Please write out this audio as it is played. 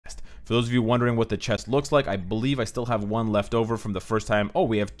For those of you wondering what the chest looks like, I believe I still have one left over from the first time. Oh,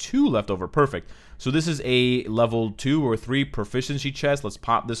 we have 2 left over. Perfect. So this is a level 2 or 3 proficiency chest. Let's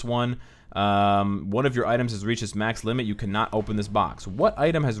pop this one. One of your items has reached its max limit. You cannot open this box. What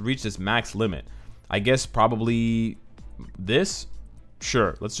item has reached its max limit? I guess probably this?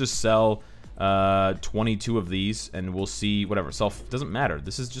 Sure. Let's just sell 22 of these and we'll see. Whatever. Doesn't matter.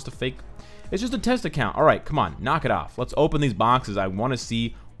 This is just a fake. It's just a test account. All right, come on. Knock it off. Let's open these boxes. I want to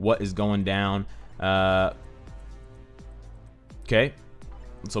see what is going down. Okay.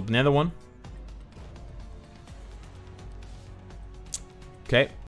 Let's open the other one. Okay.